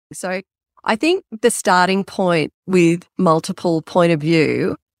So I think the starting point with multiple point of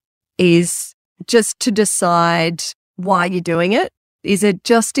view is just to decide why you're doing it. Is it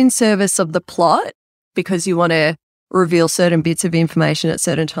just in service of the plot because you want to reveal certain bits of information at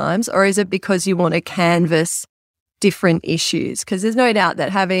certain times, or is it because you want to canvas different issues? Because there's no doubt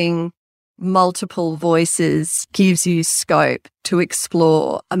that having multiple voices gives you scope to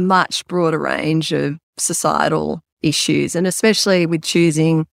explore a much broader range of societal issues, and especially with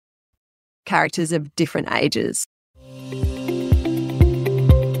choosing characters of different ages.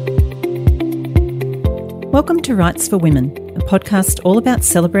 Welcome to Rights for Women, a podcast all about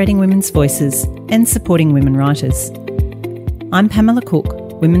celebrating women's voices and supporting women writers. I'm Pamela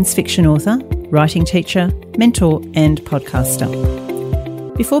Cook, women's fiction author, writing teacher, mentor and podcaster.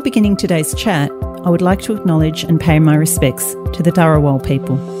 Before beginning today's chat, I would like to acknowledge and pay my respects to the Dharawal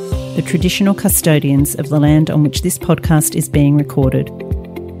people, the traditional custodians of the land on which this podcast is being recorded,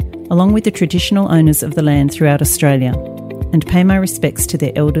 along with the traditional owners of the land throughout Australia, and pay my respects to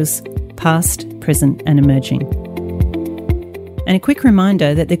their elders, past, present and emerging. And a quick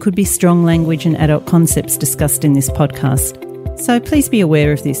reminder that there could be strong language and adult concepts discussed in this podcast, so please be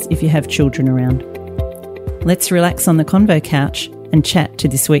aware of this if you have children around. Let's relax on the convo couch and chat to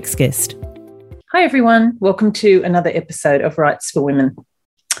this week's guest. Hi everyone, welcome to another episode of Rights for Women.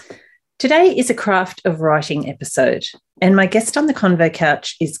 Today is a craft of writing episode, and my guest on the convo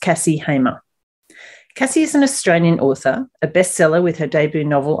couch is Cassie Hamer. Cassie is an Australian author, a bestseller with her debut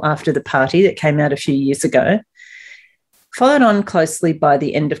novel After the Party that came out a few years ago, followed on closely by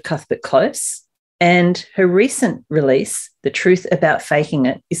The End of Cuthbert Close, and her recent release, The Truth About Faking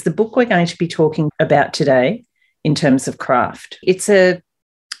It, is the book we're going to be talking about today in terms of craft. It's a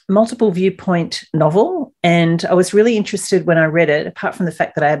multiple viewpoint novel, and I was really interested when I read it, apart from the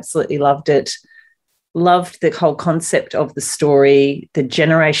fact that I absolutely loved it. Loved the whole concept of the story, the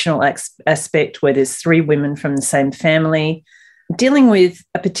generational aspect where there's three women from the same family dealing with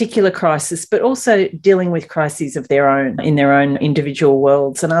a particular crisis, but also dealing with crises of their own in their own individual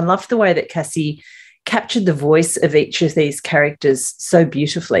worlds. And I loved the way that Cassie captured the voice of each of these characters so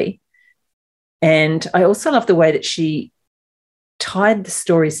beautifully. And I also love the way that she tied the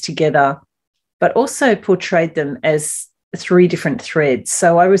stories together, but also portrayed them as three different threads.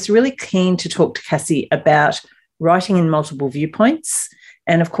 So I was really keen to talk to Cassie about writing in multiple viewpoints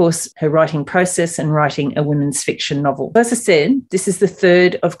and, of course, her writing process and writing a women's fiction novel. As I said, this is the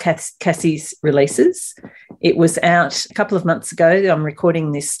third of Cassie's releases. It was out a couple of months ago. I'm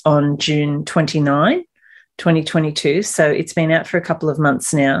recording this on June 29, 2022. So it's been out for a couple of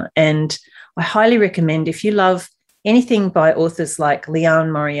months now. And I highly recommend, if you love anything by authors like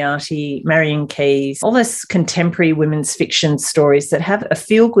Liane Moriarty, Marion Keyes, all those contemporary women's fiction stories that have a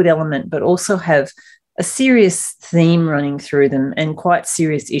feel-good element but also have a serious theme running through them and quite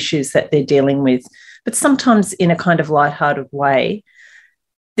serious issues that they're dealing with, but sometimes in a kind of lighthearted way.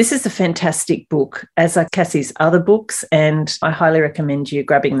 This is a fantastic book, as are Cassie's other books, and I highly recommend you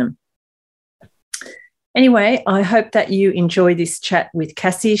grabbing them. Anyway, I hope that you enjoy this chat with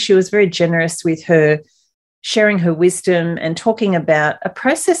Cassie. She was very generous with her sharing her wisdom and talking about a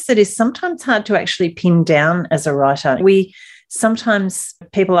process that is sometimes hard to actually pin down as a writer. Sometimes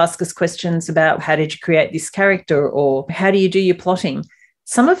people ask us questions about how did you create this character or how do you do your plotting?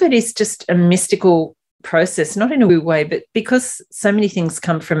 Some of it is just a mystical process, not in a woo way, but because so many things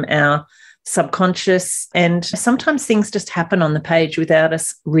come from our subconscious and sometimes things just happen on the page without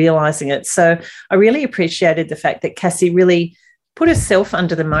us realising it. So I really appreciated the fact that Cassie really put herself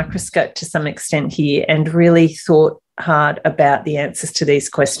under the microscope to some extent here and really thought hard about the answers to these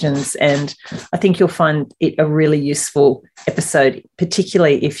questions. And I think you'll find it a really useful episode,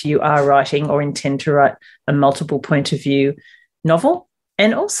 particularly if you are writing or intend to write a multiple point of view novel.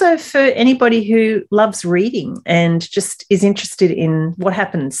 And also for anybody who loves reading and just is interested in what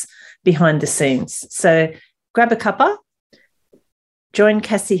happens behind the scenes. So grab a cuppa, join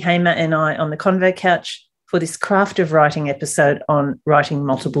Cassie Hamer and I on the convo couch for this craft of writing episode on writing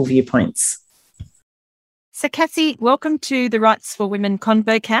multiple viewpoints. So Cassie, welcome to the Rights for Women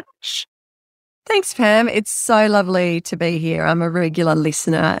convo couch. Thanks, Pam. It's so lovely to be here. I'm a regular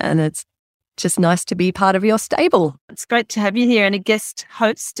listener and it's just nice to be part of your stable. It's great to have you here and a guest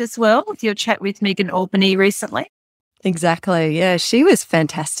host as well with your chat with Megan Albany recently. Exactly. Yeah, she was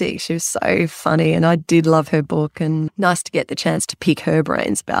fantastic. She was so funny and I did love her book and nice to get the chance to pick her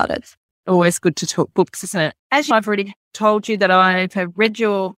brains about it. Always good to talk books, isn't it? As I've already told you that I have read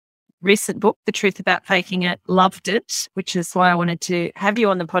your recent book, The Truth About Faking It, loved it, which is why I wanted to have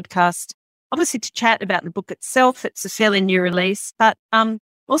you on the podcast, obviously to chat about the book itself. It's a fairly new release, but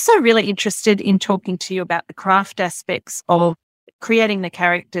also really interested in talking to you about the craft aspects of creating the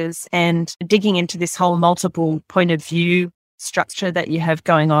characters and digging into this whole multiple point of view structure that you have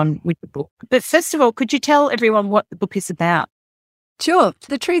going on with the book. But first of all, could you tell everyone what the book is about? Sure.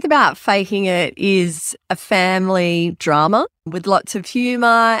 The Truth About Faking It is a family drama with lots of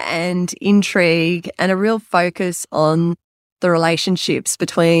humour and intrigue and a real focus on the relationships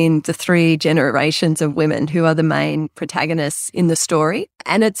between the 3 generations of women who are the main protagonists in the story.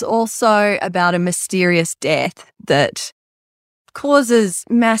 And it's also about a mysterious death that causes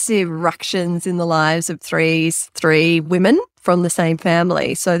massive ructions in the lives of three women from the same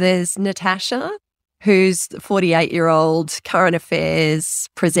family. So there's Natasha, who's the 48-year-old current affairs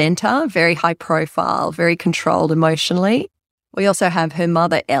presenter, very high profile, very controlled emotionally. We also have her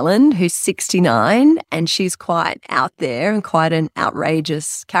mother, Ellen, who's 69, and she's quite out there and quite an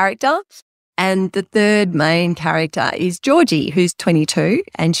outrageous character. And the third main character is Georgie, who's 22,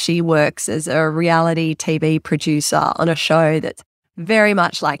 and she works as a reality TV producer on a show that's very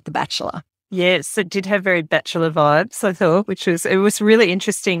much like The Bachelor. Yes, it did have very Bachelor vibes, I thought, it was really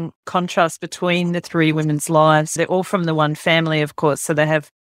interesting contrast between the 3 women's lives. They're all from the one family, of course, so they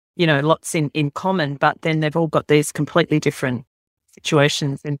have, lots in common, but then they've all got these completely different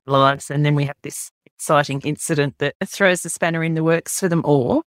situations in their lives. And then we have this exciting incident that throws the spanner in the works for them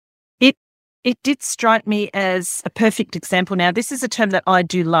all. It did strike me as a perfect example. Now, this is a term that I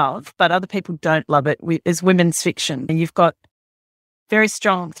do love, but other people don't love it, as women's fiction. And you've got 3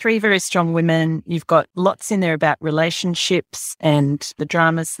 very strong women. You've got lots in there about relationships and the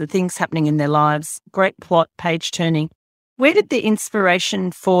dramas, the things happening in their lives. Great plot, page turning. Where did the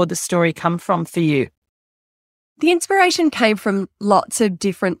inspiration for the story come from for you? The inspiration came from lots of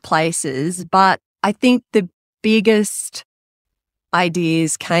different places, but I think the biggest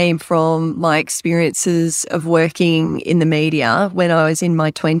ideas came from my experiences of working in the media when I was in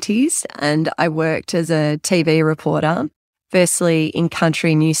my 20s, and I worked as a TV reporter, firstly in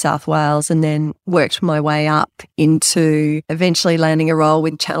country New South Wales, and then worked my way up into eventually landing a role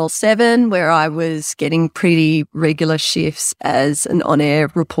with Channel 7, where I was getting pretty regular shifts as an on-air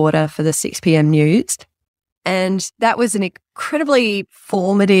reporter for the 6 p.m. news. And that was an incredibly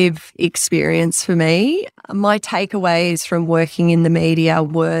formative experience for me. My takeaways from working in the media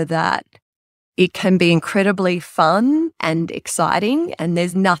were that it can be incredibly fun and exciting, and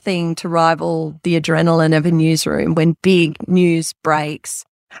there's nothing to rival the adrenaline of a newsroom when big news breaks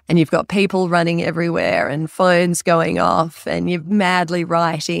and you've got people running everywhere and phones going off and you're madly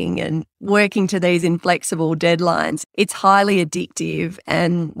writing and working to these inflexible deadlines. It's highly addictive.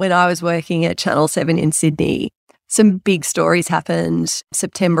 And when I was working at Channel 7 in Sydney, some big stories happened.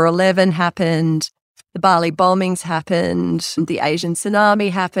 September 11 happened. The Bali bombings happened. The Asian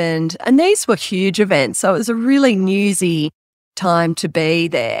tsunami happened. And these were huge events. So it was a really newsy time to be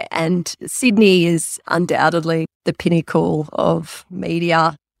there. And Sydney is undoubtedly the pinnacle of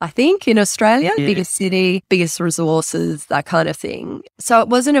media, I think, in Australia. Yeah. Biggest city, biggest resources, that kind of thing. So it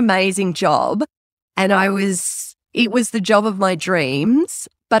was an amazing job. And it was the job of my dreams,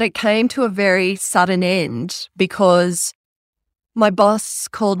 but it came to a very sudden end because my boss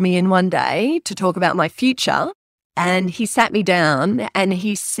called me in one day to talk about my future, and he sat me down and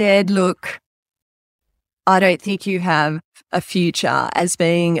he said, "Look, I don't think you have a future as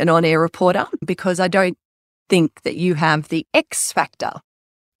being an on-air reporter because I don't think that you have the X factor."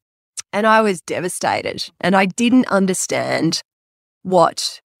 And I was devastated, and I didn't understand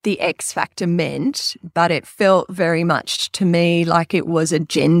what the X factor meant, but it felt very much to me like it was a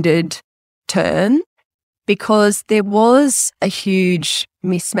gendered term, because there was a huge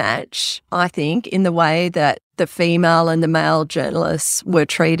mismatch, I think, in the way that the female and the male journalists were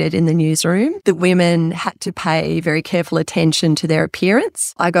treated in the newsroom. The women had to pay very careful attention to their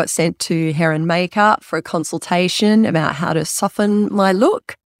appearance. I got sent to hair and makeup for a consultation about how to soften my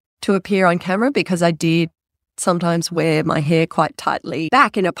look to appear on camera, because I did sometimes wear my hair quite tightly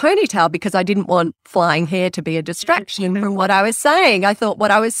back in a ponytail because I didn't want flying hair to be a distraction from what I was saying. I thought what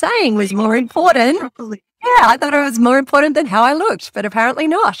I was saying was more important. Yeah, I thought it was more important than how I looked, but apparently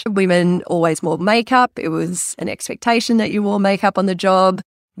not. Women always wore makeup. It was an expectation that you wore makeup on the job.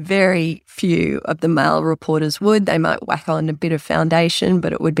 Very few of the male reporters would. They might whack on a bit of foundation,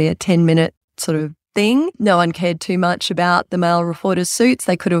 but it would be a 10-minute sort of thing. No one cared too much about the male reporters' suits.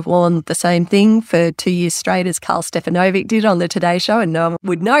 They could have worn the same thing for 2 years straight as Carl Stefanovic did on the Today Show, and no one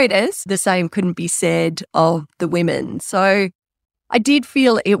would notice. The same couldn't be said of the women. So I did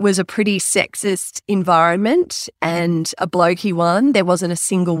feel it was a pretty sexist environment and a blokey one. There wasn't a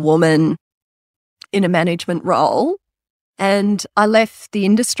single woman in a management role. And I left the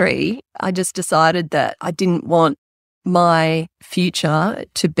industry. I just decided that I didn't want my future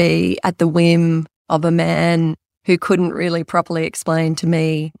to be at the whim of a man who couldn't really properly explain to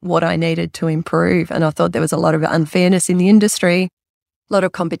me what I needed to improve. And I thought there was a lot of unfairness in the industry, a lot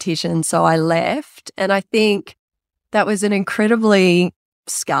of competition. So I left. And I think that was an incredibly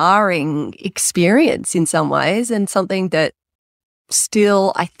scarring experience in some ways, and something that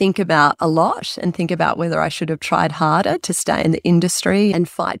still I think about a lot, and think about whether I should have tried harder to stay in the industry and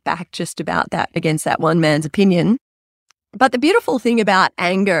fight back just about that against that one man's opinion. But the beautiful thing about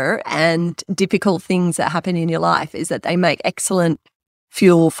anger and difficult things that happen in your life is that they make excellent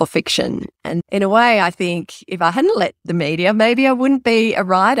fuel for fiction. And in a way, I think if I hadn't let the media, maybe I wouldn't be a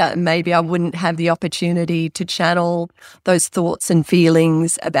writer, and maybe I wouldn't have the opportunity to channel those thoughts and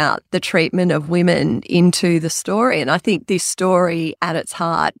feelings about the treatment of women into the story. And I think this story at its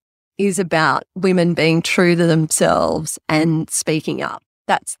heart is about women being true to themselves and speaking up.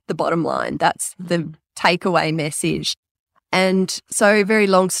 That's the bottom line. That's the takeaway message. And so, very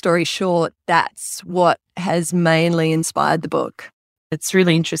long story short, that's what has mainly inspired the book. It's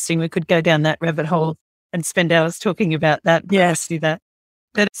really interesting. We could go down that rabbit hole and spend hours talking about that. Yes. Do that.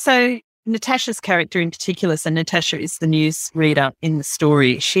 But so Natasha's character in particular, so Natasha is the news reader in the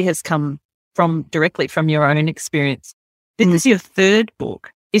story. She has come directly from your own experience. This is your third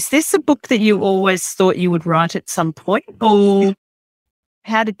book. Is this a book that you always thought you would write at some point, or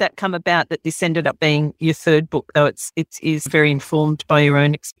how did that come about that this ended up being your third book, though it is very informed by your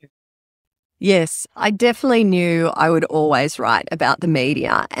own experience? Yes, I definitely knew I would always write about the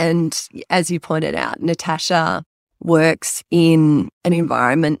media. And as you pointed out, Natasha works in an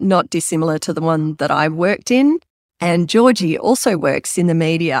environment not dissimilar to the one that I worked in. And Georgie also works in the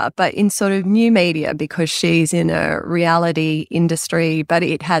media, but in sort of new media, because she's in a reality industry, but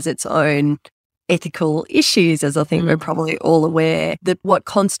it has its own ethical issues, as I think we're probably all aware, that what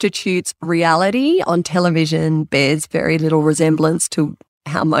constitutes reality on television bears very little resemblance to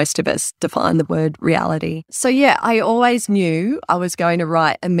how most of us define the word reality. So yeah, I always knew I was going to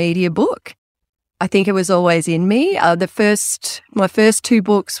write a media book. I think it was always in me. My first two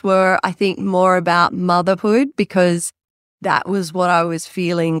books were, I think, more about motherhood, because that was what I was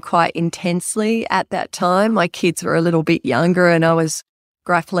feeling quite intensely at that time. My kids were a little bit younger, and I was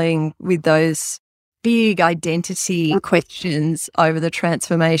grappling with those big identity questions over the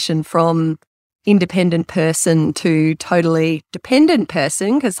transformation from independent person to totally dependent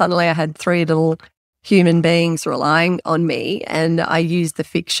person, because suddenly I had three little human beings relying on me, and I used the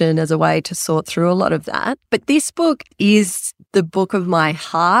fiction as a way to sort through a lot of that. But this book is the book of my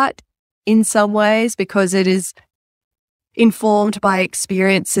heart in some ways, because it is informed by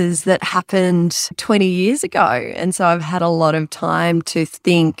experiences that happened 20 years ago. And so I've had a lot of time to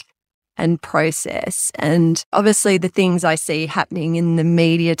think and process. And obviously the things I see happening in the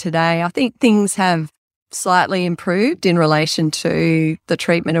media today, I think things have slightly improved in relation to the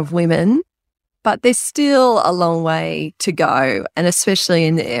treatment of women, but there's still a long way to go. And especially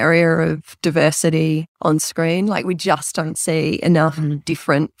in the area of diversity on screen, like we just don't see enough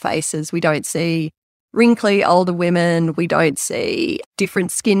different faces. We don't see wrinkly older women. We don't see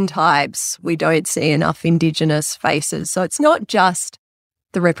different skin types. We don't see enough Indigenous faces. So it's not just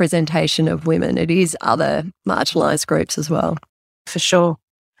the representation of women, it is other marginalised groups as well. For sure.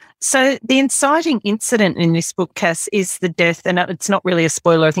 So the inciting incident in this book, Cass, is the death, and it's not really a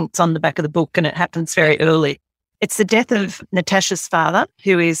spoiler, I think it's on the back of the book and it happens very early. It's the death of Natasha's father,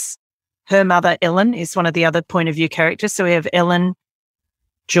 who is her mother, Ellen, is one of the other point of view characters. So we have Ellen,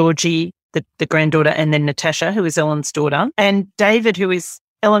 Georgie, the granddaughter, and then Natasha, who is Ellen's daughter, and David, who is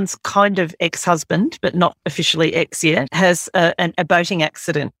Ellen's kind of ex-husband, but not officially ex yet, has a boating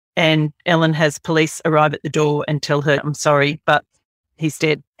accident, and Ellen has police arrive at the door and tell her, I'm sorry, but he's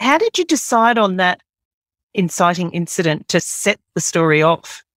dead. How did you decide on that inciting incident to set the story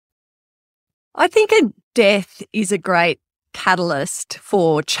off? I think a death is a great catalyst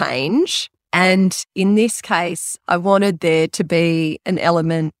for change. And in this case, I wanted there to be an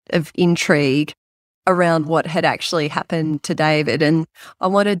element of intrigue around what had actually happened to David. And I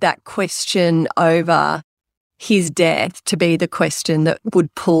wanted that question over his death to be the question that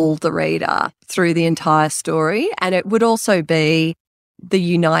would pull the reader through the entire story. And it would also be the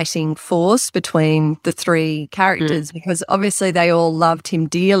uniting force between the three characters, because obviously they all loved him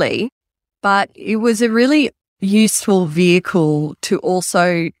dearly, but it was a really useful vehicle to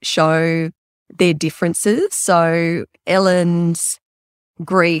also show their differences. So Ellen's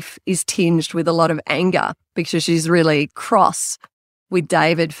grief is tinged with a lot of anger because she's really cross with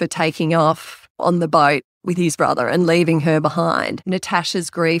David for taking off on the boat with his brother and leaving her behind. Natasha's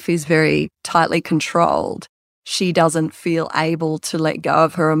grief is very tightly controlled. She doesn't feel able to let go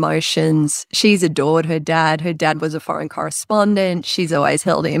of her emotions. She's adored her dad. Her dad was a foreign correspondent. She's always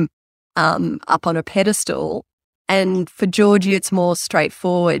held him up on a pedestal. And for Georgie, it's more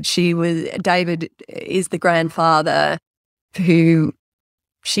straightforward. David is the grandfather who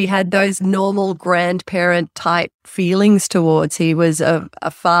she had those normal grandparent type feelings towards. He was a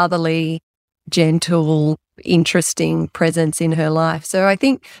fatherly, gentle, interesting presence in her life. So I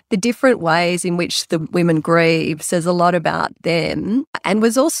think the different ways in which the women grieve says a lot about them, and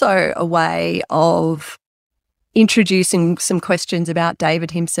was also a way of introducing some questions about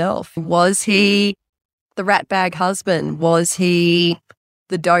David himself. Was he the ratbag husband? Was he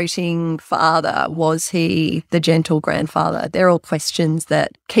the doting father? Was he the gentle grandfather? They're all questions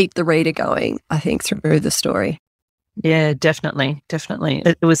that keep the reader going, I think, through the story. Yeah, definitely.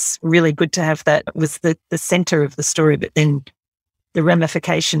 It was really good to have that. It was the centre of the story, but then the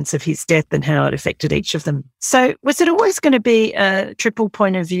ramifications of his death and how it affected each of them. So was it always going to be a triple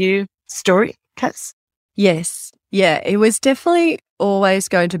point of view story, Cass? Yes. Yeah, it was definitely always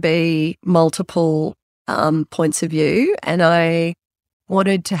going to be multiple points of view, and I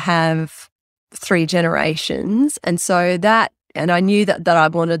wanted to have 3 generations. And so I knew that I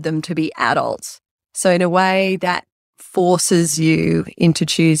wanted them to be adults. So in a way that forces you into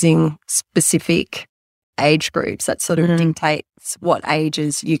choosing specific age groups. That sort of dictates what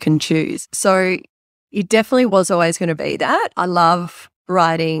ages you can choose. So it definitely was always going to be that. I love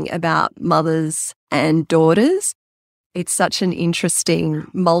writing about mothers and daughters. It's such an interesting,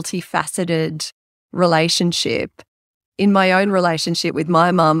 multifaceted relationship. In my own relationship with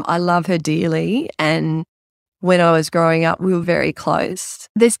my mum, I love her dearly, and when I was growing up, we were very close.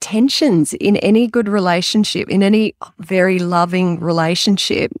 There's tensions in any good relationship, in any very loving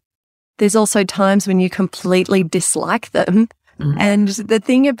relationship. There's also times when you completely dislike them. And the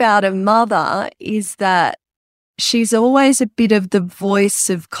thing about a mother is that she's always a bit of the voice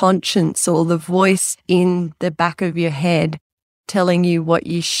of conscience, or the voice in the back of your head telling you what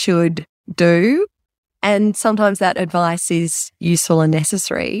you should do. And sometimes that advice is useful and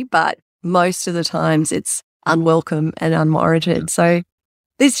necessary, but most of the times it's unwelcome and unwarranted. So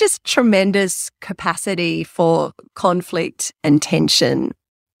there's just tremendous capacity for conflict and tension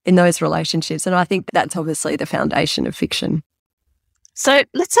in those relationships. And I think that's obviously the foundation of fiction. So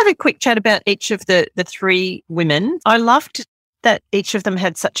let's have a quick chat about each of the 3 women. I loved that each of them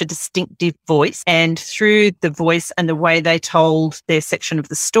had such a distinctive voice, and through the voice and the way they told their section of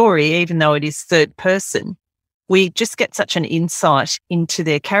the story, even though it is third person, we just get such an insight into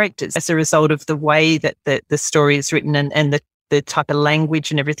their characters as a result of the way that the story is written and the type of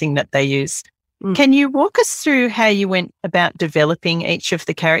language and everything that they use. Can you walk us through how you went about developing each of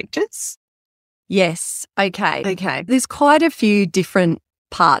the characters? Yes. Okay. There's quite a few different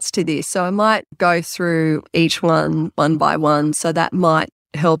parts to this. So I might go through each one by one. So that might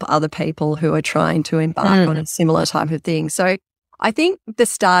help other people who are trying to embark on a similar type of thing. So I think the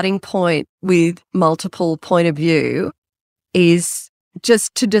starting point with multiple point of view is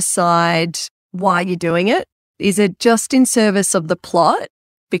just to decide why you're doing it. Is it just in service of the plot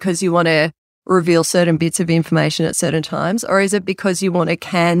because you want to reveal certain bits of information at certain times, or is it because you want to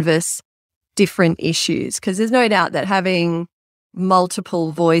canvas different issues? Because there's no doubt that having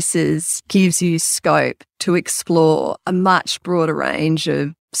multiple voices gives you scope to explore a much broader range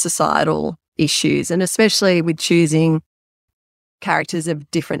of societal issues, and especially with choosing characters of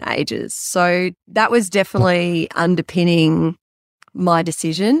different ages. So that was definitely underpinning my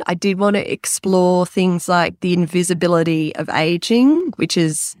decision. I did want to explore things like the invisibility of aging, which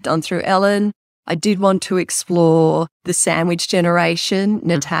is done through Ellen. I did want to explore the sandwich generation,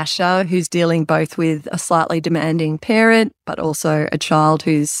 Natasha, who's dealing both with a slightly demanding parent, but also a child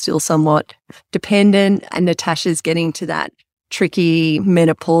who's still somewhat dependent. And Natasha's getting to that tricky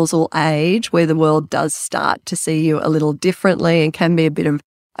menopausal age where the world does start to see you a little differently and can be a bit of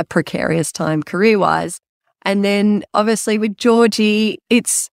a precarious time career-wise. And then obviously with Georgie,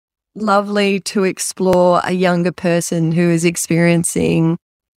 it's lovely to explore a younger person who is experiencing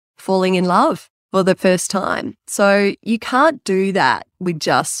falling in love for the first time. So you can't do that with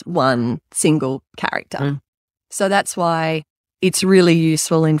just one single character. So that's why it's really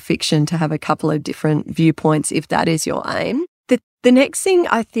useful in fiction to have a couple of different viewpoints if that is your aim. The next thing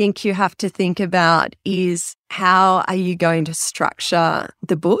I think you have to think about is how are you going to structure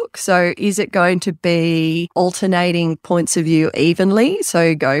the book? So is it going to be alternating points of view evenly?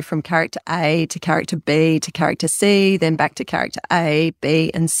 So go from character A to character B to character C, then back to character A, B,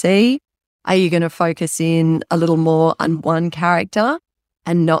 and C? Are you going to focus in a little more on one character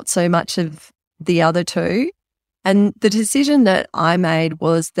and not so much of the other two? And the decision that I made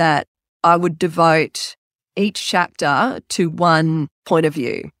was that I would devote each chapter to one point of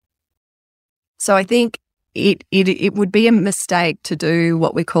view. So I think it would be a mistake to do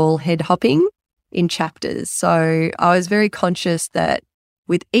what we call head hopping in chapters. So I was very conscious that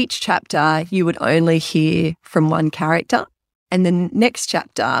with each chapter, you would only hear from one character, and the next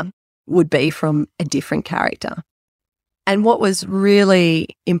chapter would be from a different character. And what was really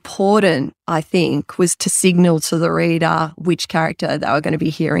important, I think, was to signal to the reader which character they were going to be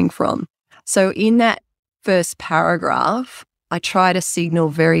hearing from. So in that first paragraph, I try to signal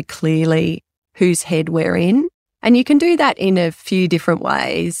very clearly whose head we're in. And you can do that in a few different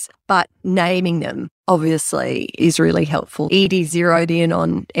ways, but naming them obviously is really helpful. Edie zeroed in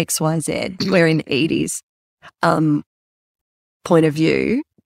on XYZ. We're in Edie's point of view.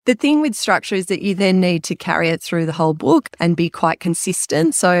 The thing with structure is that you then need to carry it through the whole book and be quite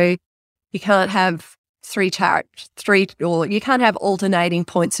consistent. So you can't have you can't have alternating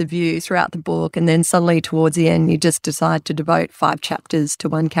points of view throughout the book, and then suddenly towards the end you just decide to devote 5 chapters to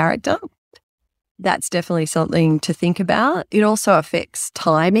one character. That's definitely something to think about. It also affects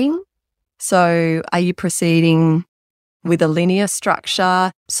timing. So are you proceeding with a linear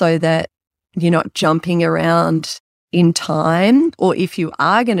structure so that you're not jumping around in time? Or if you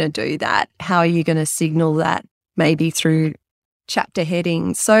are going to do that, how are you going to signal that maybe through chapter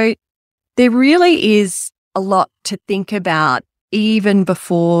headings? So there really is a lot to think about even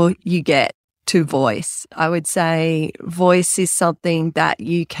before you get to voice. I would say voice is something that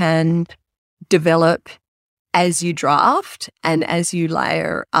you can develop as you draft and as you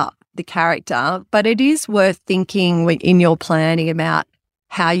layer up the character, but it is worth thinking in your planning about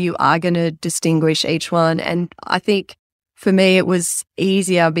how you are going to distinguish each one. And I think for me it was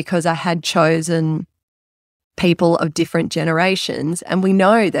easier because I had chosen people of different generations, and we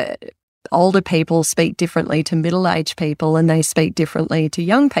know that older people speak differently to middle-aged people and they speak differently to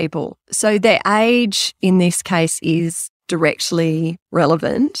young people. So their age in this case is directly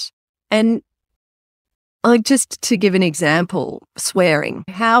relevant. And just to give an example, swearing.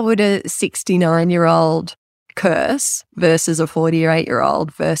 How would a 69-year-old curse versus a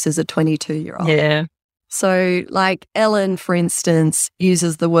 48-year-old versus a 22-year-old? Yeah. So like Ellen, for instance,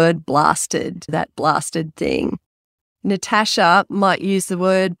 uses the word blasted, that blasted thing. Natasha might use the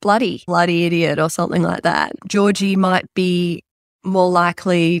word bloody idiot or something like that. Georgie might be more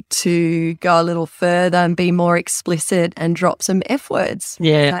likely to go a little further and be more explicit and drop some F words.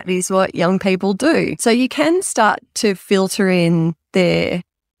 Yeah. That is what young people do. So you can start to filter in their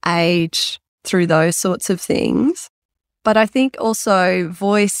age through those sorts of things. But I think also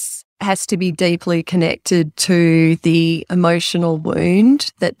voice has to be deeply connected to the emotional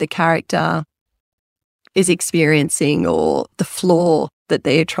wound that the character is experiencing or the flaw that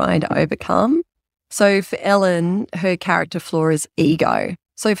they're trying to overcome. So for Ellen, her character flaw is ego.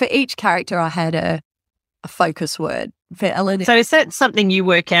 So for each character, I had a focus word. For Ellen, So is that something you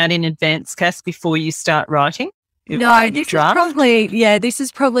work out in advance, Cass, before you start writing? no, this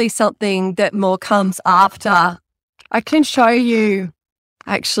is probably something that more comes after. I can show you,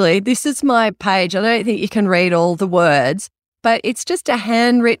 actually, this is my page. I don't think you can read all the words, but it's just a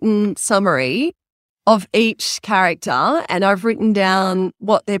handwritten summary of each character, and I've written down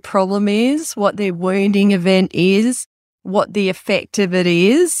what their problem is, what their wounding event is, what the effect of it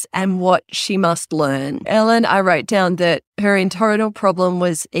is, and what she must learn. Ellen, I wrote down that her internal problem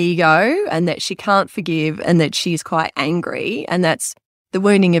was ego and that she can't forgive and that she's quite angry, and that's the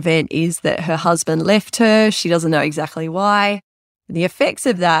wounding event is that her husband left her. She doesn't know exactly why. The effects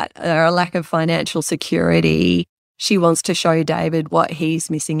of that are a lack of financial security. She wants to show David what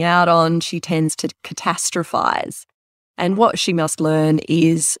he's missing out on. She tends to catastrophize. And what she must learn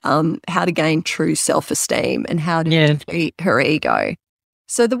is how to gain true self-esteem and how to defeat her ego.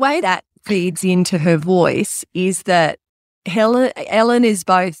 So the way that feeds into her voice is that Ellen is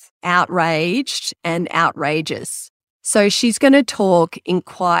both outraged and outrageous. So she's going to talk in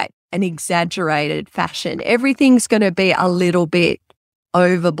quite an exaggerated fashion. Everything's going to be a little bit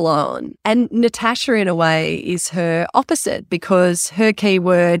overblown. And Natasha, in a way, is her opposite because her key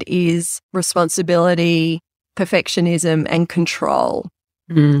word is responsibility, perfectionism, and control.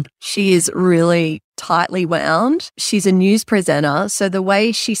 She is really tightly wound. She's a news presenter, so the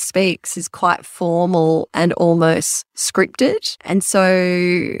way she speaks is quite formal and almost scripted. And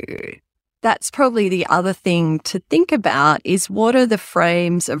so that's probably the other thing to think about is what are the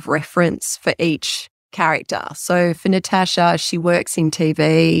frames of reference for each character. So for Natasha, she works in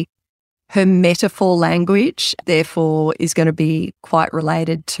TV. Her metaphor language, therefore, is going to be quite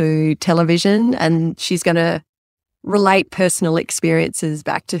related to television, and she's going to relate personal experiences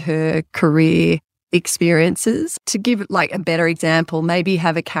back to her career experiences. To give like a better example, maybe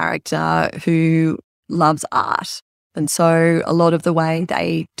have a character who loves art And so a lot of the way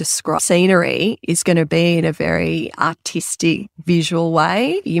they describe scenery is going to be in a very artistic, visual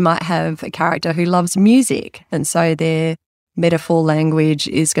way. You might have a character who loves music, and so their metaphor language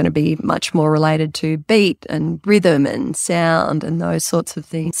is going to be much more related to beat and rhythm and sound and those sorts of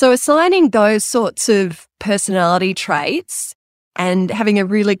things. So assigning those sorts of personality traits and having a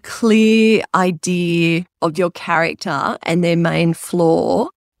really clear idea of your character and their main flaw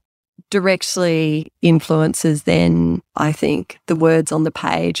directly influences then, I think, the words on the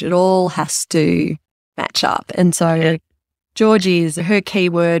page. It all has to match up. And so Georgie's, her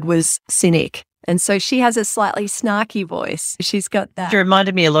keyword was cynic. And so she has a slightly snarky voice. She's got that. She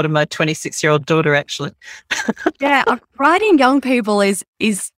reminded me a lot of my 26-year-old daughter, actually. Yeah, writing young people is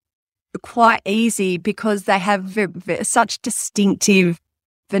quite easy because they have such distinctive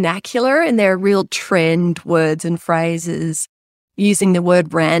vernacular, and they're real trend words and phrases. Using the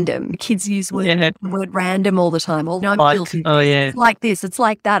word random. Kids use the word random all the time. It's like this, it's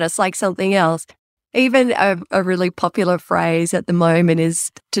like that, it's like something else. Even a really popular phrase at the moment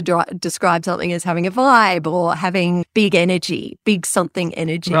is to describe something as having a vibe or having big energy, big something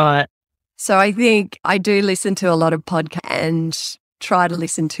energy. Right. So I think I do listen to a lot of podcasts and try to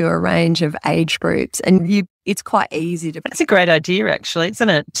listen to a range of age groups, and it's quite easy to. That's a great idea, actually, isn't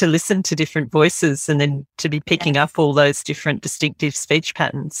it? To listen to different voices and then to be picking up all those different distinctive speech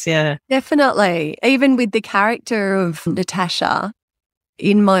patterns. Yeah, definitely. Even with the character of Natasha,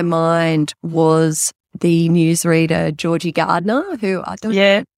 in my mind was the newsreader Georgie Gardner, who I don't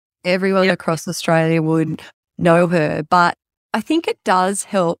know everyone across Australia would know her, but I think it does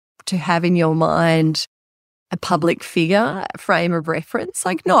help to have in your mind a public figure, a frame of reference,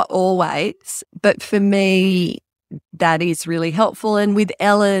 like not always, but for me, that is really helpful. And with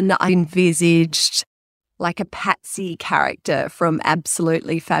Ellen, I envisaged like a Patsy character from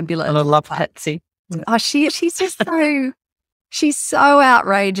Absolutely Fabulous. And I love Patsy. Oh, she's just she's so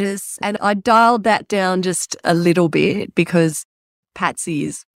outrageous. And I dialed that down just a little bit because Patsy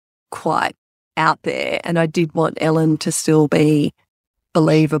is quite out there, and I did want Ellen to still be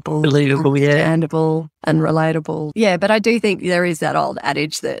believable, understandable and relatable. Yeah, but I do think there is that old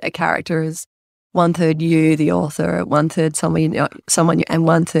adage that a character is 1/3 you, the author, 1/3 someone, and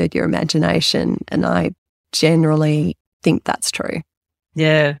 1/3 your imagination. And I generally think that's true.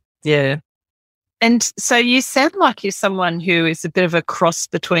 Yeah, yeah. And so you sound like you're someone who is a bit of a cross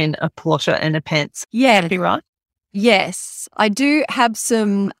between a plotter and a pants. Yeah. Be right? Yes, I do have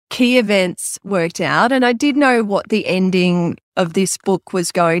some key events worked out, and I did know what the ending of this book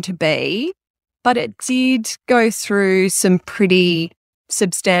was going to be, but it did go through some pretty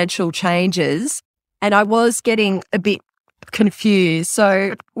substantial changes, and I was getting a bit confused.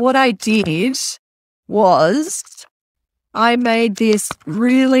 So what I did was I made this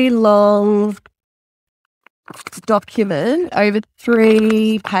really long document over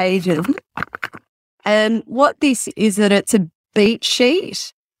 3 pages. And what this is that it's a beat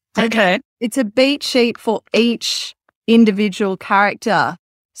sheet. Okay. It's a beat sheet for each individual character.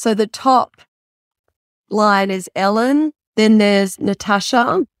 So the top line is Ellen, then there's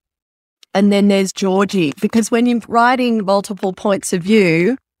Natasha, and then there's Georgie. Because when you're writing multiple points of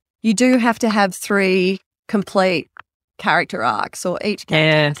view, you do have to have 3 complete character arcs, or each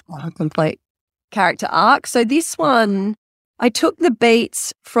character has a complete character arc. So this one, I took the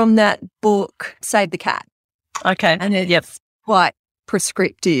beats from that book, Save the Cat. Okay. And it's quite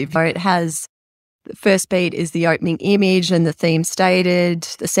prescriptive. It has, the first beat is the opening image and the theme stated.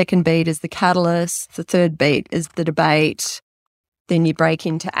 The second beat is the catalyst. The third beat is the debate. Then you break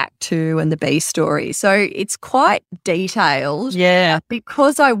into Act 2 and the B story. So it's quite detailed. Yeah.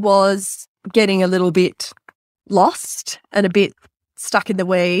 Because I was getting a little bit lost and a bit stuck in the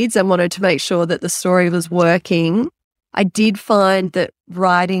weeds and wanted to make sure that the story was working, I did find that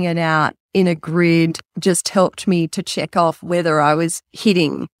writing it out in a grid just helped me to check off whether I was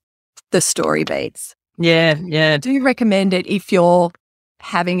hitting the story beats. Yeah, yeah. I do recommend it if you're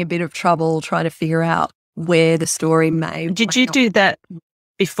having a bit of trouble trying to figure out where the story may. Did you do that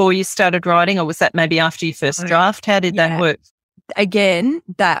before you started writing, or was that maybe after your first draft? How did that work? Again,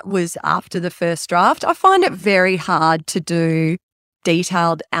 that was after the first draft. I find it very hard to do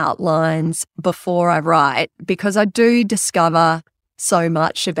detailed outlines before I write because I do discover so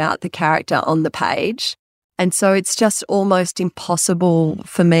much about the character on the page. And so it's just almost impossible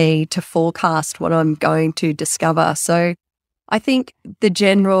for me to forecast what I'm going to discover. So I think the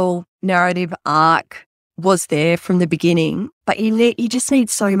general narrative arc was there from the beginning, but you just need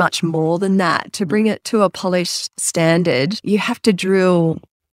so much more than that to bring it to a polished standard. You have to drill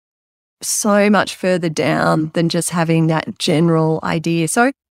so much further down than just having that general idea.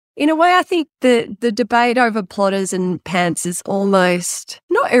 So in a way, I think the debate over plotters and pants is almost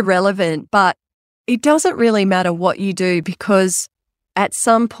not irrelevant, but it doesn't really matter what you do, because at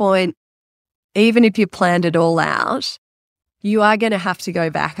some point, even if you planned it all out, you are going to have to go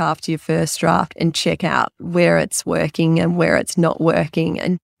back after your first draft and check out where it's working and where it's not working.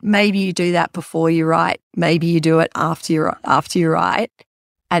 And maybe you do that before you write. Maybe you do it after you write.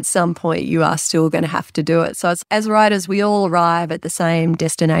 At some point, you are still going to have to do it. So as writers, we all arrive at the same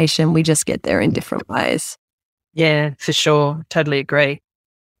destination. We just get there in different ways. Yeah, for sure. Totally agree.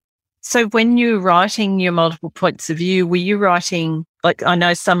 So when you're writing your multiple points of view, were you writing, like I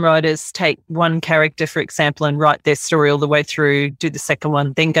know some writers take one character, for example, and write their story all the way through, do the second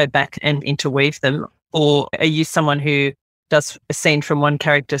one, then go back and interweave them? Or are you someone who does a scene from one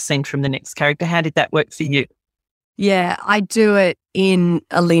character, a scene from the next character? How did that work for you? Yeah, I do it in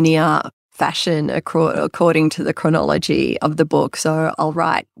a linear fashion according to the chronology of the book. So I'll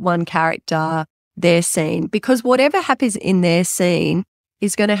write one character, their scene, because whatever happens in their scene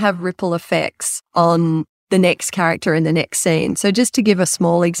is going to have ripple effects on the next character in the next scene. So just to give a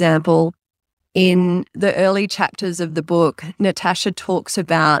small example, in the early chapters of the book, Natasha talks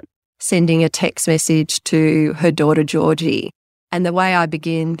about sending a text message to her daughter, Georgie. And the way I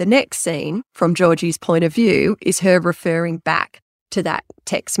begin the next scene from Georgie's point of view is her referring back to that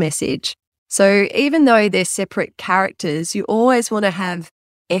text message. So even though they're separate characters, you always want to have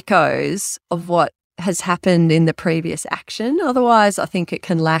echoes of what has happened in the previous action. Otherwise, I think it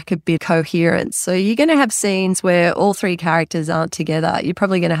can lack a bit of coherence. So you're going to have scenes where all three characters aren't together. You're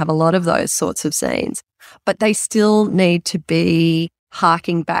probably going to have a lot of those sorts of scenes, but they still need to be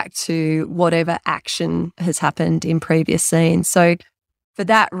harking back to whatever action has happened in previous scenes. So for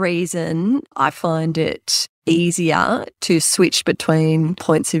that reason, I find it easier to switch between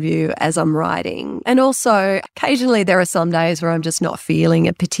points of view as I'm writing. And also, occasionally there are some days where I'm just not feeling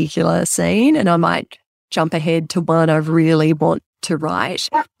a particular scene and I might jump ahead to one I really want to write,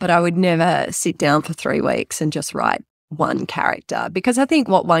 but I would never sit down for 3 weeks and just write one character, because I think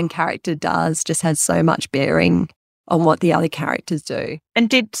what one character does just has so much bearing on what the other characters do.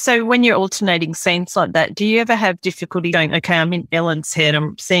 And so when you're alternating scenes like that, do you ever have difficulty going, okay, I'm in Ellen's head,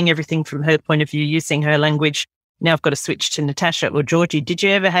 I'm seeing everything from her point of view, using her language, now I've got to switch to Natasha or Georgie? Did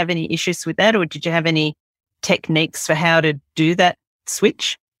you ever have any issues with that, or did you have any techniques for how to do that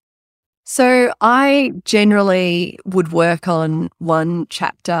switch? So I generally would work on one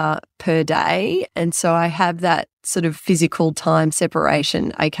chapter per day. And so I have that sort of physical time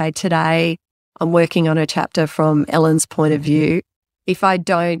separation. Okay, today I'm working on a chapter from Ellen's point of view. If I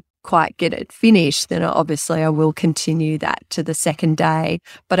don't quite get it finished, then obviously I will continue that to the second day.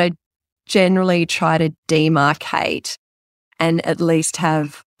 But I generally try to demarcate and at least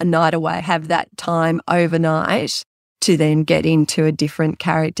have a night away, have that time overnight to then get into a different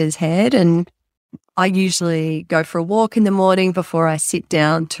character's head. And I usually go for a walk in the morning before I sit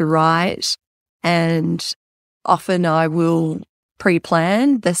down to write. And often I will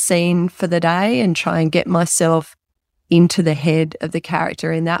pre-plan the scene for the day and try and get myself into the head of the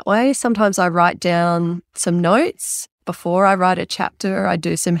character in that way. Sometimes I write down some notes before I write a chapter. I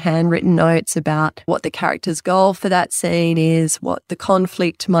do some handwritten notes about what the character's goal for that scene is, what the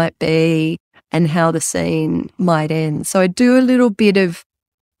conflict might be, and how the scene might end. So I do a little bit of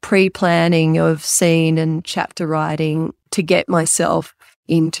pre-planning of scene and chapter writing to get myself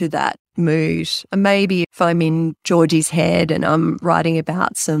into that mood. And maybe if I'm in Georgie's head and I'm writing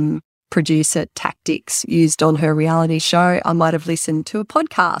about some producer tactics used on her reality show, I might have listened to a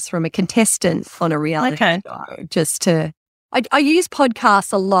podcast from a contestant on a reality show just to, I use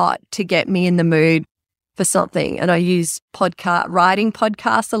podcasts a lot to get me in the mood for something. And I use writing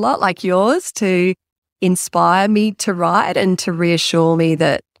podcasts a lot like yours to inspire me to write and to reassure me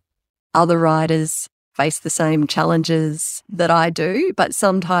that other writers face the same challenges that I do, but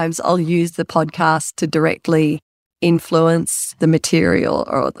sometimes I'll use the podcast to directly influence the material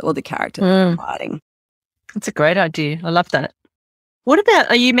or the character I'm writing. That's a great idea. I love that. What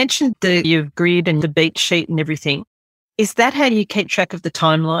about, you mentioned your grid and the beat sheet and everything. Is that how you keep track of the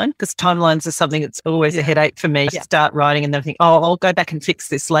timeline? Because timelines are something that's always a headache for me. You start writing and then think, oh, I'll go back and fix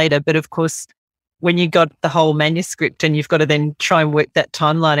this later. But of course, when you got the whole manuscript and you've got to then try and work that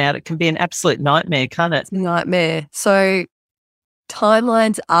timeline out, it can be an absolute nightmare, can't it? Nightmare. So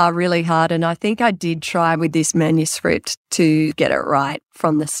timelines are really hard. And I think I did try with this manuscript to get it right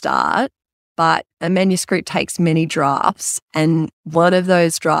from the start. But a manuscript takes many drafts. And one of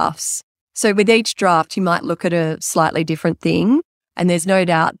those drafts, so with each draft, you might look at a slightly different thing. And there's no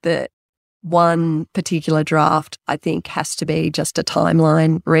doubt that one particular draft, I think, has to be just a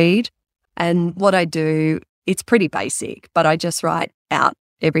timeline read. And what I do, it's pretty basic, but I just write out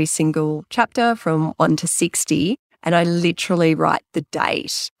every single chapter from 1 to 60. And I literally write the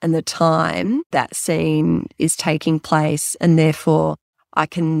date and the time that scene is taking place. And therefore I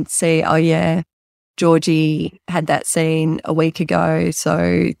can see, oh yeah, Georgie had that scene a week ago.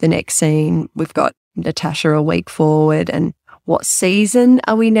 So the next scene, we've got Natasha a week forward. And what season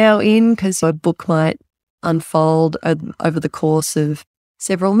are we now in? Because a book might unfold over the course of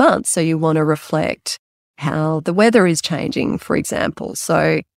several months. So you want to reflect how the weather is changing, for example.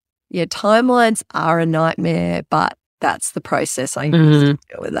 So yeah, timelines are a nightmare, but that's the process I use to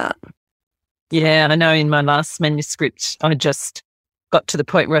deal with that. Yeah, I know in my last manuscript, I just got to the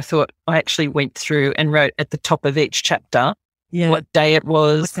point where I thought I actually went through and wrote at the top of each chapter what day it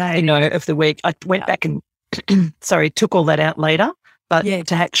was, of the week. I went back and, took all that out later. But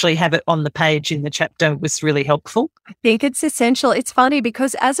to actually have it on the page in the chapter was really helpful. I think it's essential. It's funny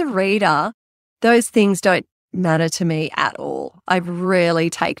because as a reader, those things don't matter to me at all. I rarely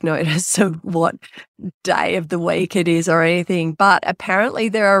take notice of what day of the week it is or anything. But apparently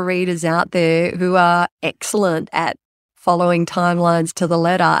there are readers out there who are excellent at following timelines to the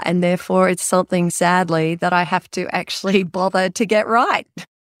letter, and therefore it's something, sadly, that I have to actually bother to get right.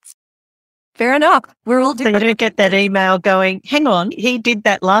 Fair enough. We're all different. So you don't get that email going, hang on, he did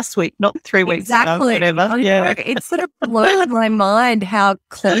that last week, not 3 weeks ago, whatever. Yeah. It sort of blows my mind how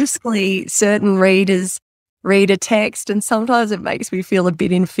closely certain readers read a text, and sometimes it makes me feel a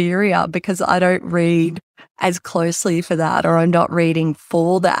bit inferior because I don't read as closely for that, or I'm not reading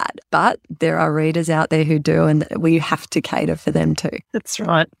for that. But there are readers out there who do, and we have to cater for them too. That's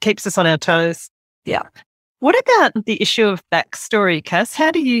right. Keeps us on our toes. Yeah. What about the issue of backstory, Cass? How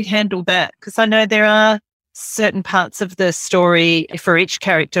do you handle that? Because I know there are certain parts of the story for each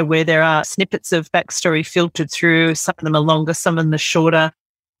character where there are snippets of backstory filtered through. Some of them are longer, some of them are shorter.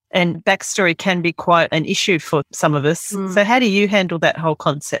 And backstory can be quite an issue for some of us. So how do you handle that whole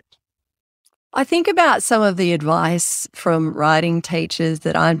concept? I think about some of the advice from writing teachers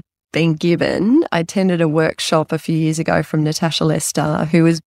that I've been given. I attended a workshop a few years ago from Natasha Lester, who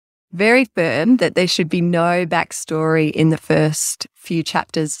was very firm that there should be no backstory in the first few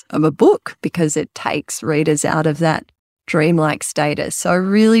chapters of a book because it takes readers out of that dreamlike status. So I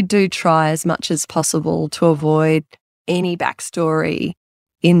really do try as much as possible to avoid any backstory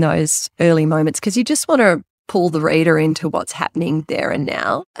in those early moments because you just want to pull the reader into what's happening there and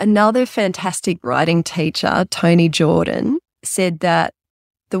now. Another fantastic writing teacher, Tony Jordan, said that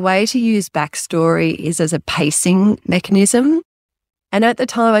the way to use backstory is as a pacing mechanism. And at the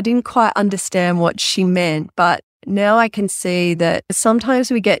time, I didn't quite understand what she meant, but now I can see that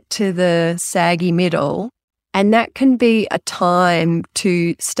sometimes we get to the saggy middle, and that can be a time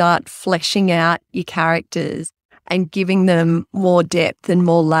to start fleshing out your characters and giving them more depth and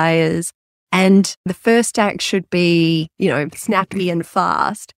more layers. And the first act should be, snappy and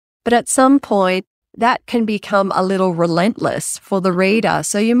fast. But at some point, that can become a little relentless for the reader.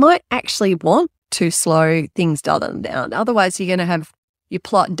 So you might actually want to slow things down. Otherwise, you're going to have your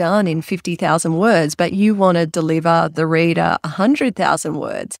plot done in 50,000 words, but you want to deliver the reader 100,000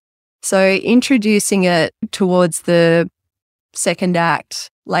 words. So introducing it towards the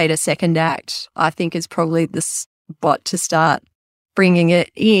later second act, I think is probably the spot to start bringing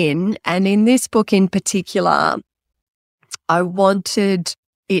it in. And in this book in particular, I wanted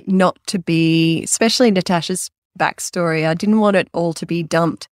it not to be, especially Natasha's backstory, I didn't want it all to be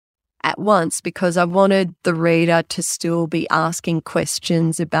dumped at once because I wanted the reader to still be asking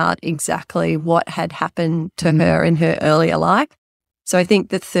questions about exactly what had happened to her in her earlier life. So I think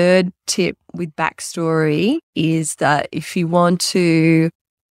the third tip with backstory is that if you want to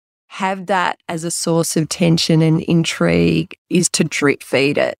have that as a source of tension and intrigue is to drip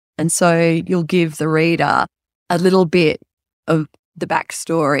feed it. And so you'll give the reader a little bit of the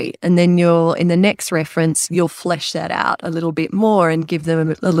backstory, and then in the next reference, you'll flesh that out a little bit more and give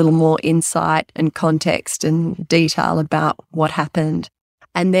them a little more insight and context and detail about what happened.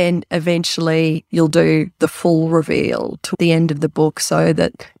 And then eventually you'll do the full reveal to the end of the book so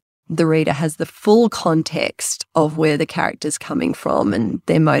that the reader has the full context of where the character's coming from and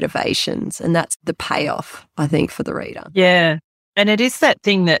their motivations. And that's the payoff, I think, for the reader. Yeah. And it is that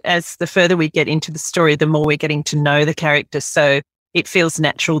thing that as the further we get into the story, the more we're getting to know the character. So it feels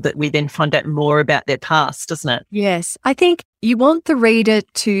natural that we then find out more about their past, doesn't it? Yes. I think you want the reader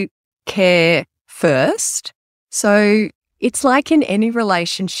to care first. So it's like in any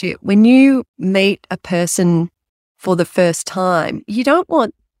relationship, when you meet a person for the first time, you don't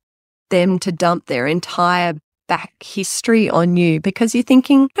want them to dump their entire back history on you because you're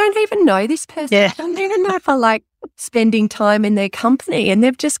thinking, I don't even know this person. Yeah. I don't even know if I like spending time in their company, and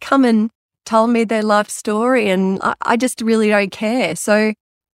they've just come and told me their life story and I just really don't care. So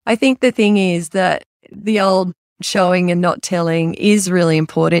I think the thing is that the old showing and not telling is really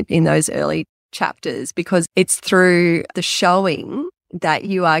important in those early chapters, because it's through the showing that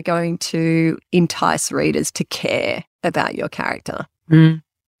you are going to entice readers to care about your character. On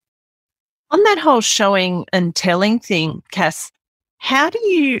that whole showing and telling thing, Cass, how do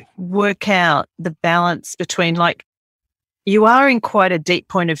you work out the balance between, like, you are in quite a deep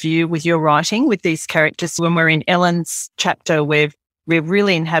point of view with your writing with these characters. When we're in Ellen's chapter, we're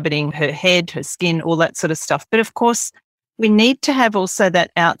really inhabiting her head, her skin, all that sort of stuff. But of course, we need to have also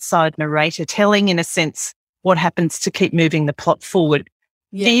that outside narrator telling, in a sense, what happens to keep moving the plot forward.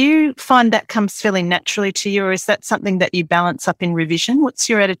 Yeah. Do you find that comes fairly naturally to you, or is that something that you balance up in revision? What's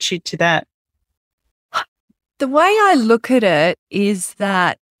your attitude to that? The way I look at it is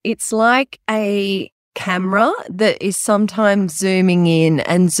that it's like a camera that is sometimes zooming in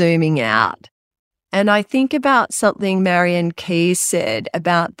and zooming out. And I think about something Marian Keyes said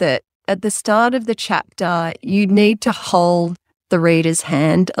about that at the start of the chapter, you need to hold the reader's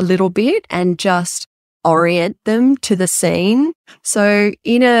hand a little bit and just orient them to the scene. So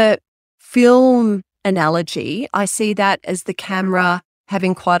in a film analogy, I see that as the camera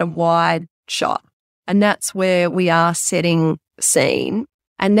having quite a wide shot. And that's where we are setting scene.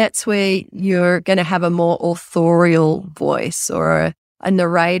 And that's where you're going to have a more authorial voice or a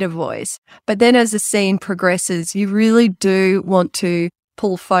narrator voice. But then as the scene progresses, you really do want to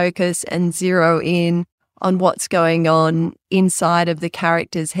pull focus and zero in on what's going on inside of the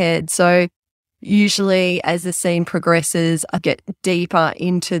character's head. So usually as the scene progresses, I get deeper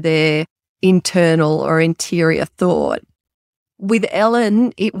into their internal or interior thought. With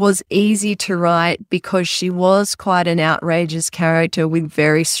Ellen, it was easy to write because she was quite an outrageous character with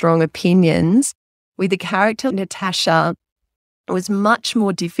very strong opinions. With the character Natasha, it was much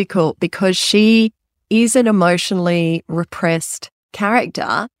more difficult because she is an emotionally repressed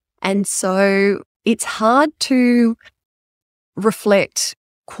character. And so it's hard to reflect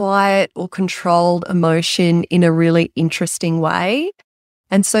quiet or controlled emotion in a really interesting way.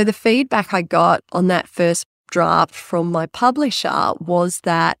 And so the feedback I got on that first draft from my publisher was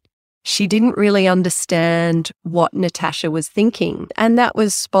that she didn't really understand what Natasha was thinking. And that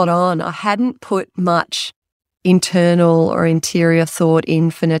was spot on. I hadn't put much internal or interior thought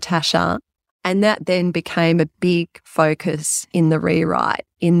in for Natasha. And that then became a big focus in the rewrite,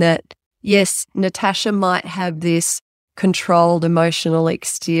 in that, yes, Natasha might have this controlled emotional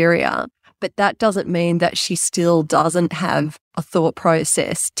exterior, but that doesn't mean that she still doesn't have a thought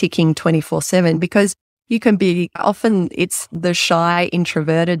process ticking 24/7, because you can be, often it's the shy,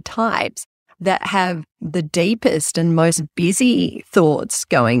 introverted types that have the deepest and most busy thoughts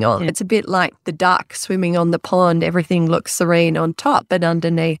going on. Yeah. It's a bit like the duck swimming on the pond. Everything looks serene on top, but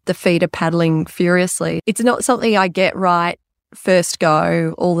underneath the feet are paddling furiously. It's not something I get right first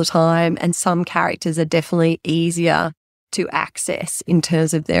go all the time. And some characters are definitely easier to access in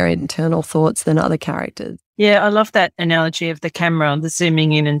terms of their internal thoughts than other characters. Yeah, I love that analogy of the camera, the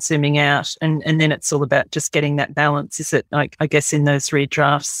zooming in and zooming out. And then it's all about just getting that balance, is it? I guess in those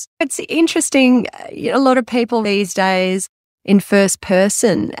redrafts. It's interesting. A lot of people these days in first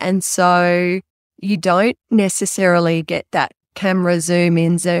person. And so you don't necessarily get that camera zoom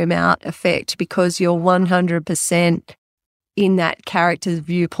in, zoom out effect because you're 100% in that character's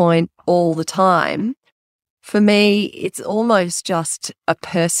viewpoint all the time. For me, it's almost just a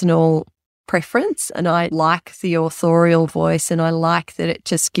personal preference, and I like the authorial voice, and I like that it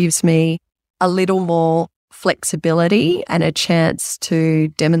just gives me a little more flexibility and a chance to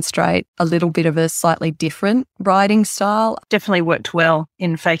demonstrate a little bit of a slightly different writing style. Definitely worked well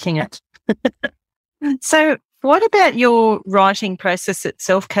in faking it. So what about your writing process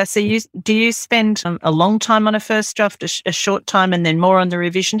itself, Cassie? Do you spend a long time on a first draft, a short time, and then more on the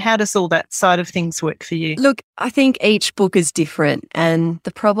revision? How does all that side of things work for you? Look, I think each book is different. And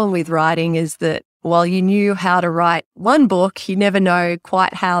the problem with writing is that while you knew how to write one book, you never know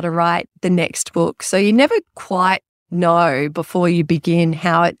quite how to write the next book. So you never quite know before you begin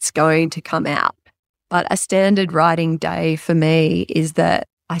how it's going to come out. But a standard writing day for me is that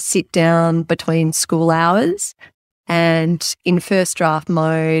I sit down between school hours, and in first draft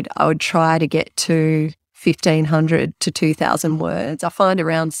mode, I would try to get to 1,500 to 2,000 words. I find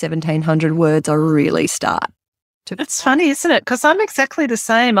around 1,700 words I really start to. It's funny, isn't it? Because I'm exactly the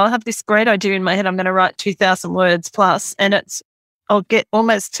same. I'll have this great idea in my head. I'm going to write 2,000 words plus, and I'll get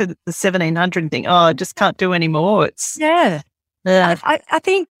almost to the 1,700 and think, oh, I just can't do any more. Yeah. I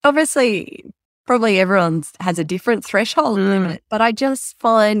think obviously probably everyone has a different threshold limit, but I just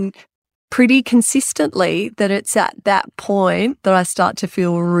find pretty consistently that it's at that point that I start to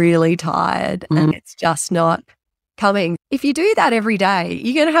feel really tired and it's just not coming. If you do that every day,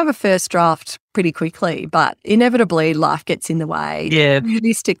 you're going to have a first draft pretty quickly, but inevitably life gets in the way. Yeah.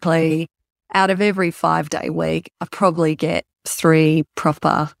 Realistically, out of every 5-day week, I probably get 3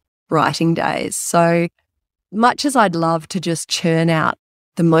 proper writing days. So much as I'd love to just churn out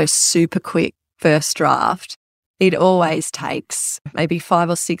the most super quick first draft, it always takes maybe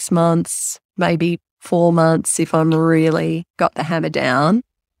 5 or 6 months, maybe 4 months if I'm really got the hammer down.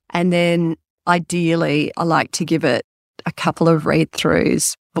 And then ideally, I like to give it a couple of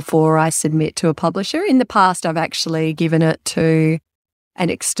read-throughs before I submit to a publisher. In the past, I've actually given it to an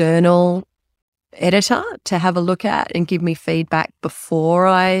external editor to have a look at and give me feedback before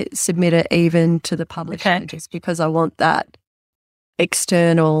I submit it even to the publisher, just because I want that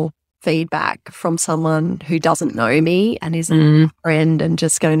external feedback from someone who doesn't know me and isn't a friend and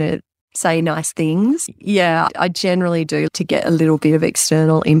just going to say nice things. Yeah, I generally do to get a little bit of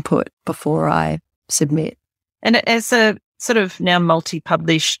external input before I submit. And as a sort of now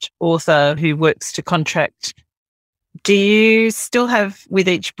multi-published author who works to contract, do you still have with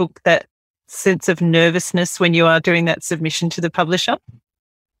each book that sense of nervousness when you are doing that submission to the publisher?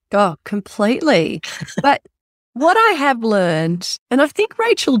 Oh, completely. But what I have learned, and I think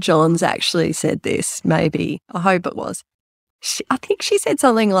Rachel Johns actually said this, maybe, I hope it was, I think she said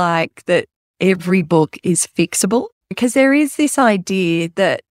something like that every book is fixable, because there is this idea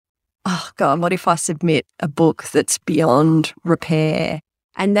that, oh God, what if I submit a book that's beyond repair?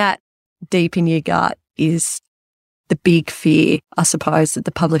 And that deep in your gut is the big fear, I suppose, that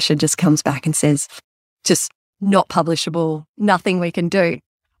the publisher just comes back and says, just not publishable, nothing we can do.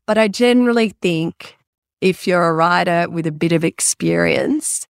 But I generally think if you're a writer with a bit of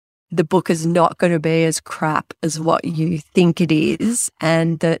experience, the book is not going to be as crap as what you think it is,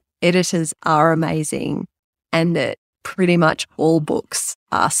 and that editors are amazing and that pretty much all books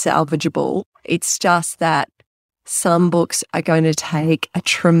are salvageable. It's just that some books are going to take a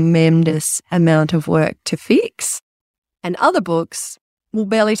tremendous amount of work to fix, and other books will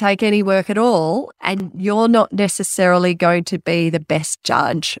barely take any work at all, and you're not necessarily going to be the best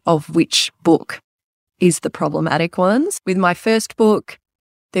judge of which book is the problematic ones. With my first book,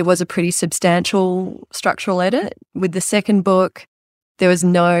 there was a pretty substantial structural edit. With the second book, there was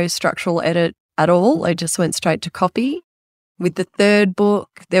no structural edit at all. I just went straight to copy. With the third book,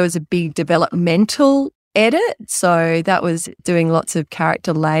 there was a big developmental edit. So that was doing lots of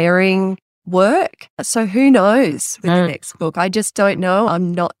character layering work. So who knows with the next book? I just don't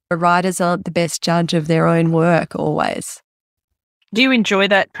know. Writers aren't the best judge of their own work always. Do you enjoy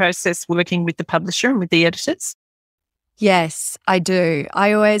that process working with the publisher and with the editors? Yes, I do.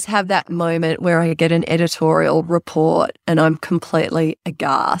 I always have that moment where I get an editorial report and I'm completely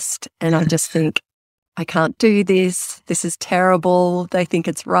aghast and I just think, I can't do this. This is terrible. They think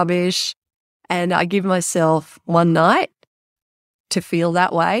it's rubbish. And I give myself one night to feel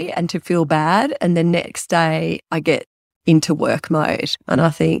that way and to feel bad. And the next day I get into work mode and I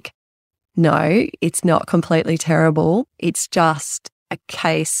think, no, it's not completely terrible. It's just a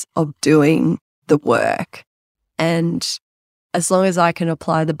case of doing the work. And as long as I can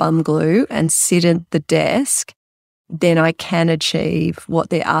apply the bum glue and sit at the desk, then I can achieve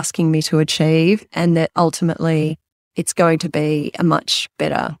what they're asking me to achieve, and that ultimately it's going to be a much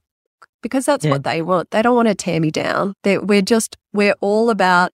better, because that's what they want. They don't want to tear me down. We're all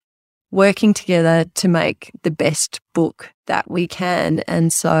about working together to make the best book that we can.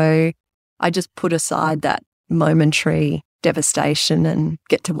 And so I just put aside that momentary devastation and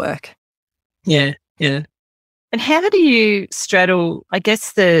get to work. Yeah, yeah. And how do you straddle, I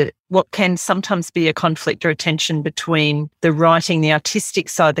guess, what can sometimes be a conflict or a tension between the writing, the artistic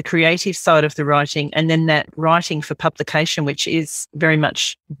side, the creative side of the writing, and then that writing for publication, which is very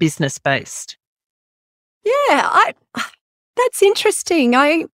much business-based? Yeah, that's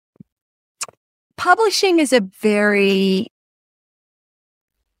interesting. Publishing is a very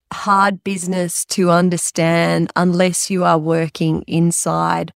hard business to understand unless you are working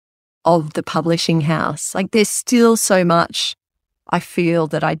inside of the publishing house. Like, there's still so much I feel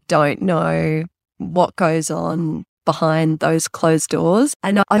that I don't know what goes on behind those closed doors.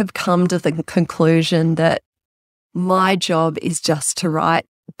 And I've come to the conclusion that my job is just to write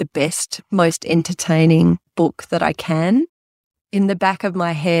the best, most entertaining book that I can. In the back of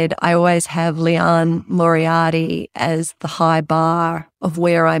my head, I always have Liane Moriarty as the high bar of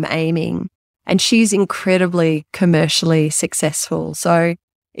where I'm aiming. And she's incredibly commercially successful. So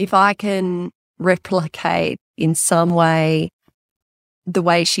if I can replicate in some way the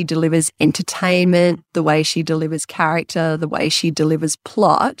way she delivers entertainment, the way she delivers character, the way she delivers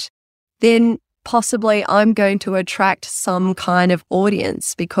plot, then possibly I'm going to attract some kind of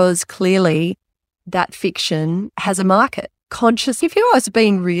audience, because clearly that fiction has a market. Conscious, if I was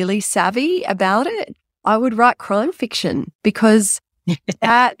being really savvy about it, I would write crime fiction because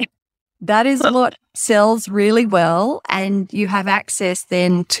that is what sells really well, and you have access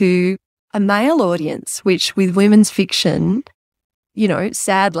then to a male audience, which with women's fiction,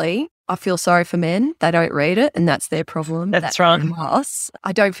 sadly, I feel sorry for men. They don't read it, and that's their problem. That's right. Us.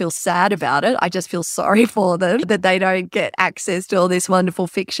 I don't feel sad about it. I just feel sorry for them that they don't get access to all this wonderful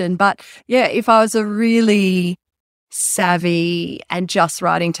fiction. But yeah, if I was a really savvy and just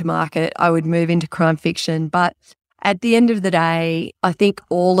writing to market, I would move into crime fiction. But at the end of the day, I think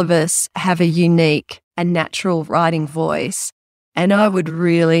all of us have a unique and natural writing voice. And I would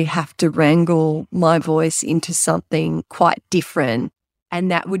really have to wrangle my voice into something quite different.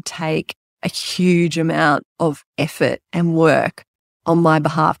 And that would take a huge amount of effort and work on my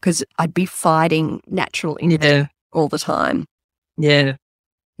behalf because I'd be fighting natural instinct all the time. Yeah.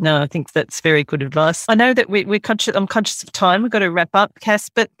 No, I think that's very good advice. I know that we're conscious. I'm conscious of time. We've got to wrap up, Cass.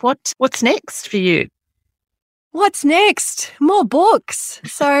 But what's next for you? What's next? More books.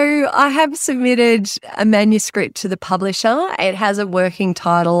 So I have submitted a manuscript to the publisher. It has a working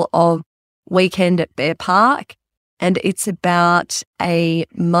title of Weekend at Bear Park, and it's about a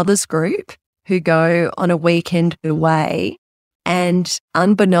mothers group who go on a weekend away, and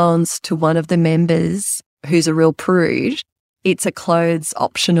unbeknownst to one of the members who's a real prude, it's a clothes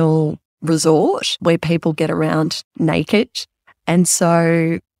optional resort where people get around naked. And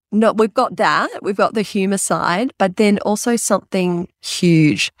so we've got that. We've got the humour side, but then also something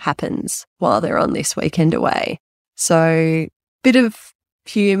huge happens while they're on this weekend away. So bit of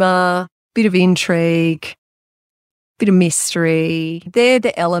humour, bit of intrigue, bit of mystery. They're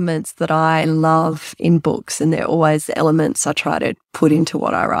the elements that I love in books, and they're always the elements I try to put into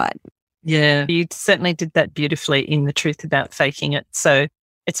what I write. Yeah, you certainly did that beautifully in The Truth About Faking It. So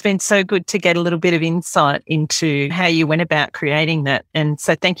it's been so good to get a little bit of insight into how you went about creating that. And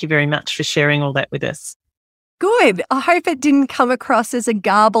so thank you very much for sharing all that with us. Good. I hope it didn't come across as a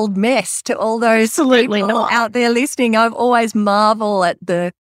garbled mess to all those Absolutely people not. out there listening. I've always marvel at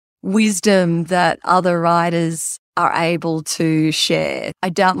the wisdom that other writers are able to share. I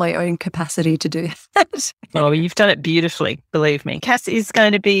doubt my own capacity to do that. Oh, you've done it beautifully, believe me. Cass is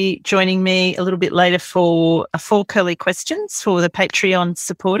going to be joining me a little bit later for 4 curly questions for the Patreon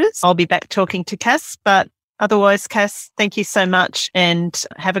supporters. I'll be back talking to Cass, but otherwise, Cass, thank you so much and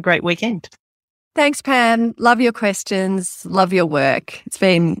have a great weekend. Thanks, Pam. Love your questions. Love your work. It's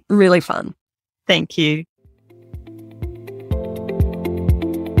been really fun. Thank you.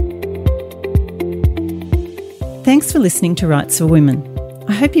 Thanks for listening to Rights for Women.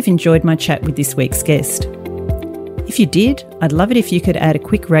 I hope you've enjoyed my chat with this week's guest. If you did, I'd love it if you could add a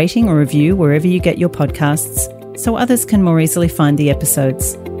quick rating or review wherever you get your podcasts so others can more easily find the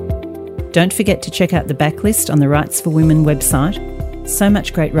episodes. Don't forget to check out the backlist on the Rights for Women website. So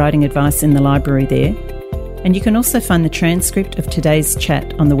much great writing advice in the library there. And you can also find the transcript of today's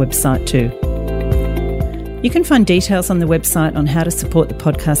chat on the website too. You can find details on the website on how to support the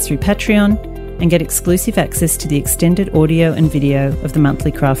podcast through Patreon and get exclusive access to the extended audio and video of the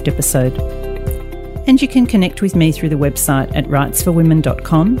monthly craft episode. And you can connect with me through the website at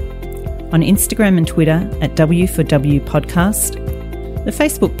rightsforwomen.com, on Instagram and Twitter at W4W Podcast, the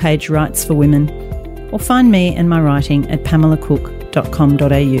Facebook page Rights for Women, or find me and my writing at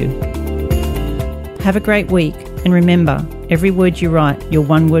pamelacook.com.au. Have a great week, and remember, every word you write, you're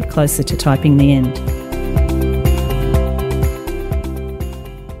one word closer to typing the end.